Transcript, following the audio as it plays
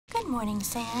Good morning,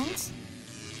 Sans.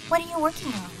 What are you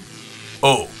working on?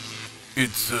 Oh,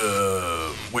 it's,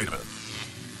 wait a minute.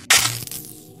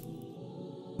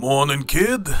 Morning,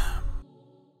 kid.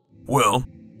 Well,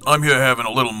 I'm here having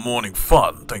a little morning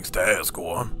fun, thanks to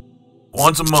Asgore.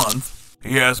 Once a month,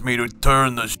 he asks me to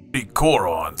turn the shitty core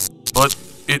on, but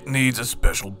it needs a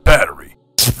special battery.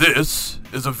 This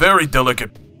is a very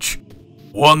delicate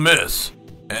one miss,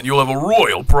 and you'll have a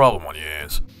royal problem on your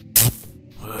hands.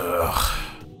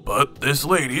 But this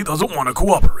lady doesn't want to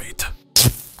cooperate.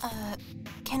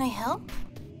 Can I help?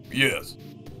 Yes.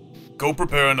 Go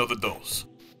prepare another dose.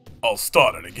 I'll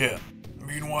start it again.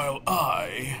 Meanwhile,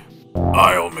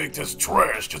 I'll make this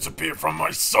trash disappear from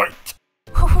my sight.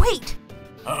 Wait!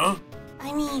 Huh?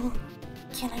 I mean,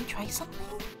 can I try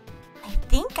something? I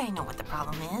think I know what the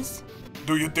problem is.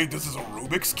 Do you think this is a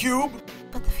Rubik's Cube?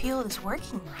 But the field is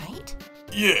working, right?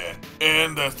 Yeah,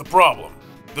 and that's the problem.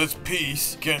 This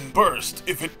piece can burst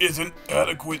if it isn't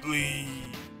adequately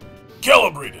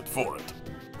calibrated for it.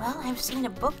 Well, I've seen a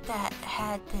book that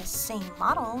had this same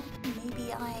model.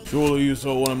 Maybe I... Surely you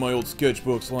saw one of my old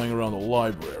sketchbooks lying around the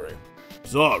library.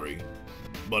 Sorry,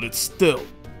 but it's still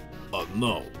a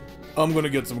no. I'm gonna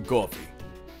get some coffee.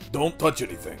 Don't touch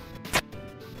anything.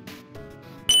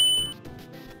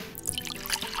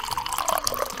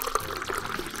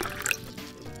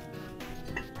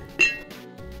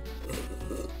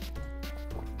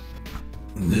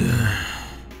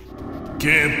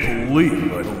 Can't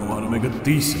believe I don't know how to make a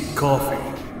decent coffee.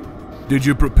 Did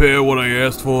you prepare what I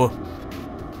asked for?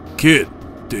 Kid,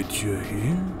 did you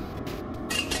hear?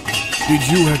 Did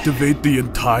you activate the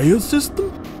entire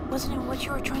system? Wasn't it what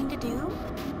you were trying to do?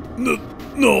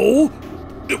 No!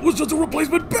 It was just a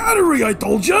replacement battery, I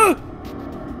told ya!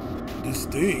 This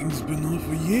thing's been on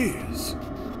for years.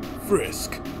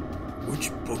 Frisk,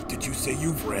 which book did you say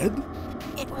you've read?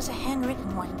 It was a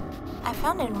handwritten one. I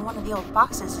found it in one of the old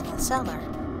boxes in the cellar.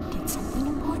 Did something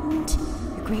important?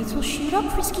 Your grades will shoot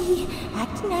up, Frisky.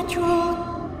 Act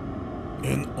natural.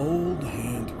 An old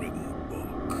handwritten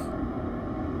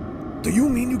book. Do you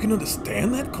mean you can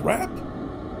understand that crap?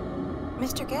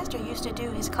 Mr. Gaster used to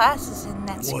do his classes in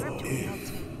that What script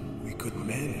if we could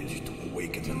manage to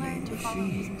awaken the main to follow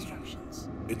his machine? instructions.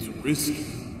 It's risky,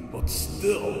 but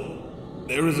still,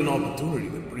 there is an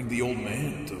opportunity to bring the old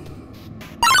man to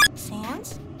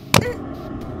Sans?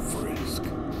 Frisk.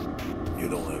 You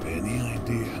don't have any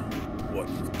idea what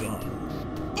you've done.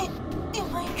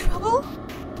 Am I in trouble?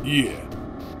 Yeah,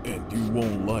 and you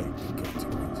won't like the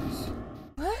consequences.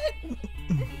 What?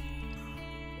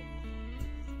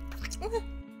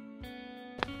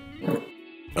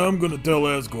 I'm gonna tell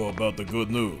Asgore about the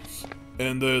good news.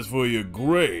 And as for your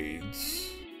grades,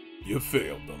 you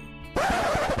failed them.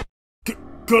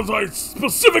 Cause I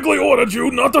specifically ordered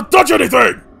you not to touch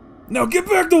anything! Now get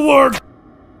back to work!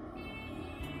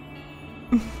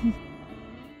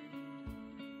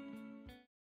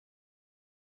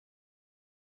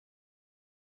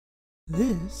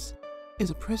 This is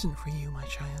a present for you, my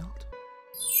child.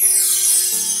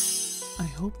 I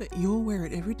hope that you'll wear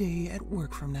it every day at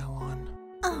work from now on.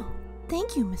 Oh,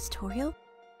 thank you, Miss Toriel.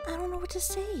 I don't know what to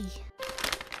say.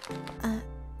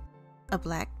 A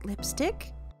black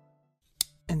lipstick?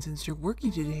 And since you're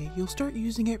working today, you'll start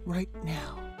using it right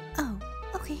now. Oh,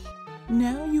 okay.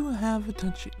 Now you will have a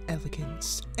touch of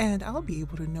elegance, and I'll be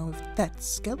able to know if that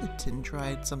skeleton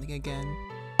tried something again.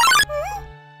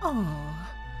 Aw,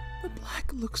 the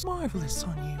black looks marvelous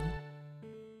on you.